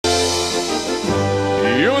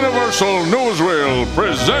Universal Newsreel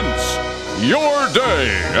presents Your Day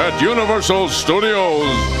at Universal Studios.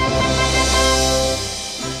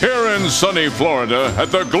 Here in sunny Florida,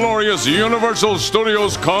 at the glorious Universal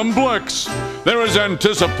Studios complex, there is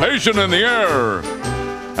anticipation in the air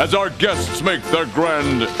as our guests make their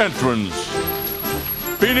grand entrance.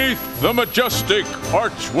 Beneath the majestic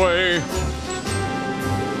archway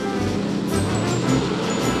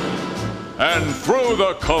and through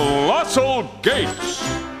the colossal gates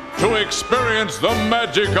to experience the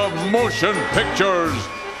magic of motion pictures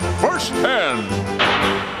firsthand.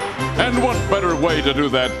 And what better way to do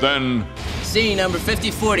that than scene number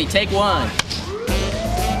 5040, take one.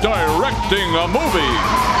 Directing a movie.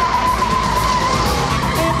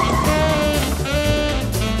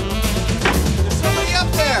 There's somebody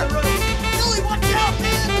up there! Billy, watch out,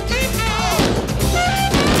 man!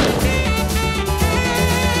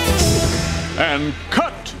 And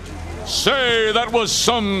cut! Say, that was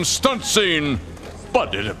some stunt scene.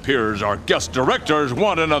 But it appears our guest directors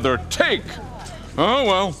want another take. Oh,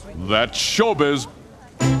 well, that's showbiz.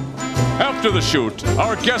 After the shoot,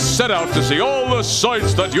 our guests set out to see all the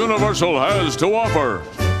sights that Universal has to offer.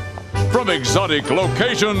 From exotic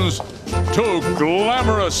locations to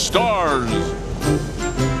glamorous stars.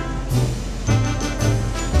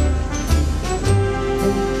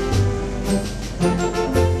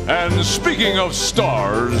 And speaking of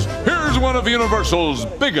stars, here's one of Universal's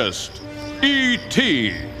biggest,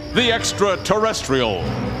 E.T., the extraterrestrial.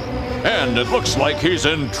 And it looks like he's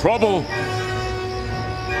in trouble.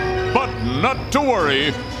 But not to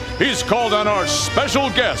worry, he's called on our special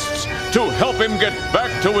guests to help him get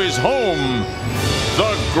back to his home,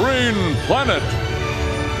 the Green Planet.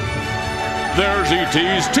 There's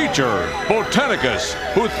E.T.'s teacher, Botanicus,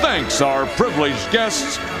 who thanks our privileged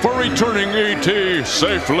guests for returning E.T.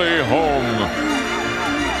 safely home.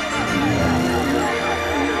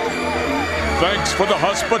 Thanks for the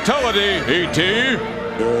hospitality, E.T.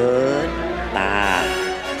 Goodbye.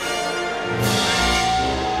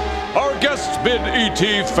 Our guests bid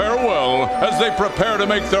E.T. farewell as they prepare to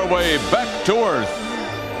make their way back to Earth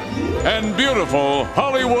and beautiful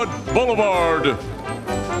Hollywood Boulevard.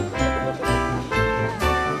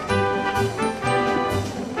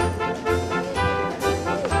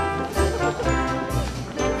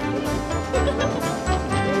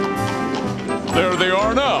 There they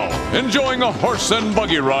are now, enjoying a horse and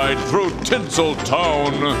buggy ride through Tinsel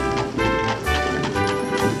Town.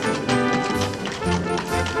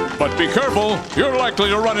 But be careful, you're likely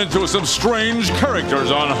to run into some strange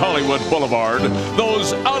characters on Hollywood Boulevard.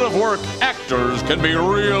 Those out-of-work actors can be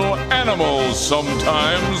real animals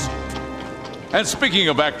sometimes. And speaking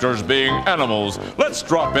of actors being animals, let's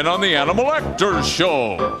drop in on the Animal Actors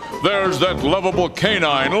Show. There's that lovable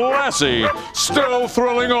canine, Lassie, still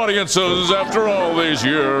thrilling audiences after all these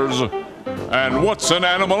years. And what's an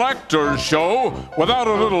Animal Actors Show without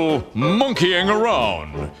a little monkeying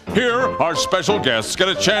around? Here, our special guests get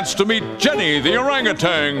a chance to meet Jenny the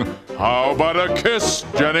orangutan. How about a kiss,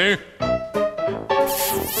 Jenny?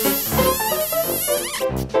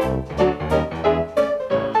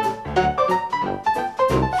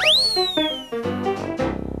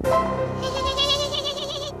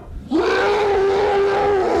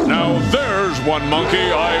 Now there's one monkey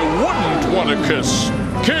I wouldn't want to kiss.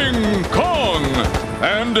 King Kong!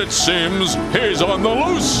 And it seems he's on the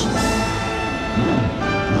loose.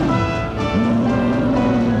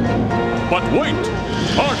 But wait,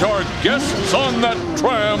 aren't our guests on that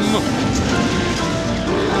tram?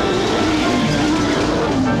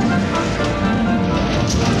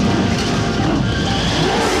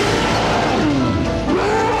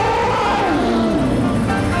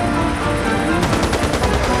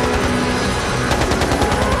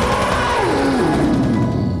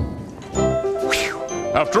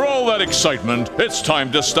 After all that excitement, it's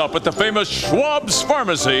time to stop at the famous Schwab's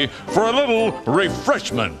Pharmacy for a little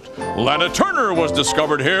refreshment. Lana Turner was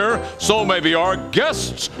discovered here, so maybe our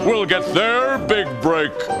guests will get their big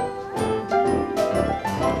break.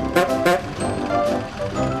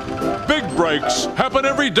 Big breaks happen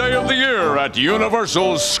every day of the year at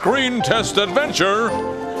Universal's Screen Test Adventure.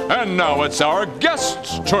 And now it's our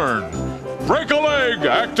guests' turn. Break a leg,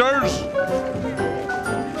 actors!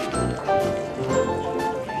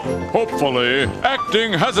 Hopefully,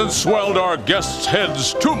 acting hasn't swelled our guests'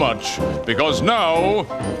 heads too much, because now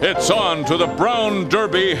it's on to the Brown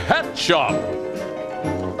Derby Hat Shop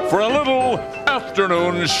for a little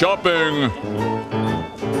afternoon shopping.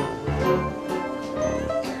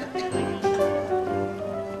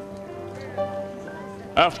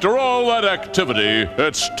 After all that activity,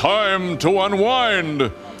 it's time to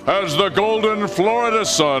unwind. As the golden Florida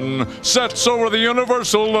sun sets over the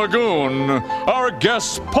Universal Lagoon, our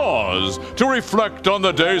guests pause to reflect on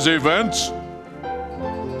the day's events.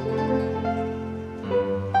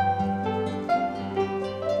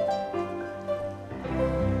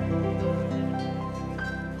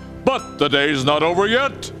 But the day's not over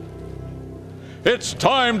yet. It's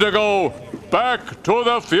time to go back to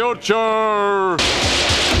the future.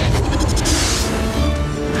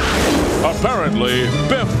 Apparently,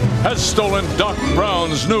 Biff has stolen Doc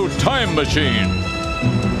Brown's new time machine.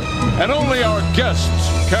 And only our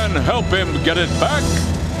guests can help him get it back.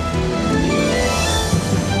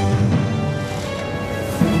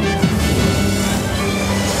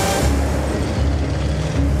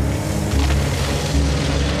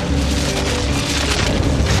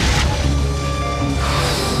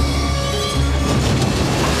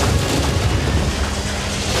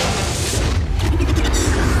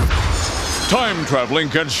 Time traveling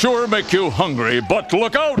can sure make you hungry, but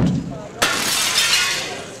look out!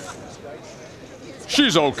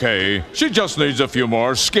 She's okay. She just needs a few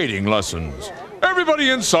more skating lessons. Everybody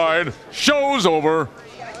inside. Show's over.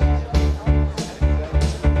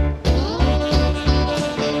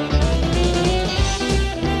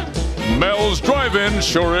 Mel's Drive-In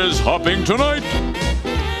sure is hopping tonight.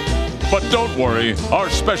 But don't worry, our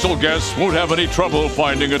special guests won't have any trouble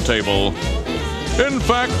finding a table. In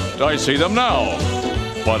fact, I see them now,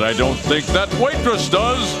 but I don't think that waitress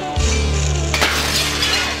does.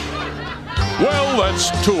 Well,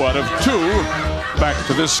 that's 2 out of 2. Back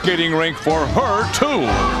to the skating rink for her, too.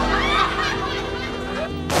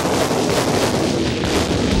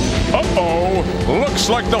 Uh-oh, looks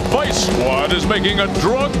like the Vice Squad is making a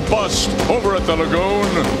drug bust over at the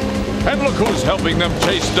lagoon. And look who's helping them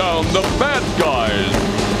chase down the bad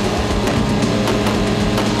guys.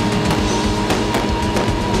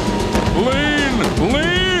 Lean,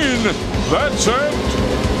 lean, that's it.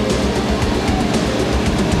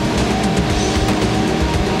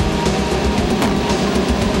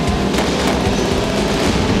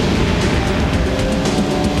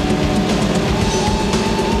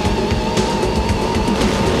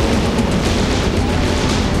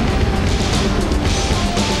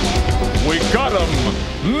 We got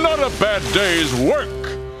him. Not a bad day's work.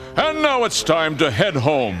 And now it's time to head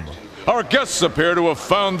home. Our guests appear to have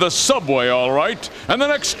found the subway all right, and the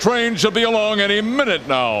next train should be along any minute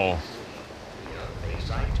now.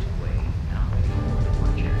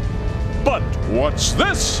 But what's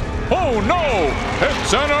this? Oh no!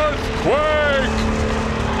 It's an earthquake!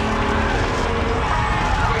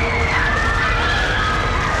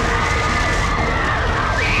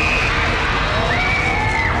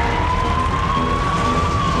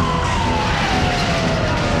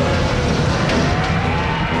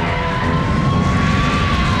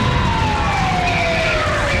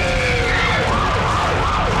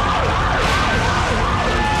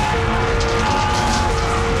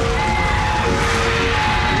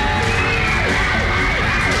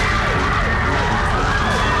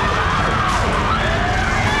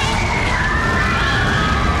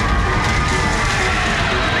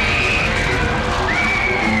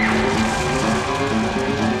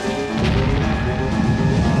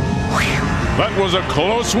 That was a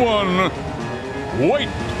close one. Wait,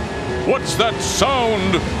 what's that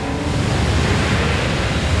sound?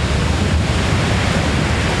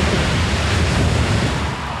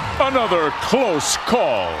 Another close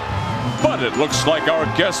call. But it looks like our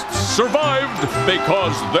guests survived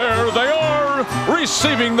because there they are,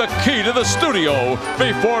 receiving the key to the studio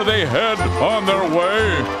before they head on their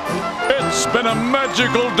way. It's been a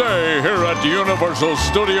magical day here at Universal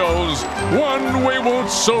Studios, one we won't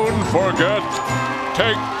soon forget.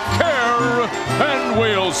 Take care, and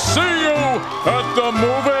we'll see you at the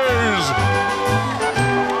movies.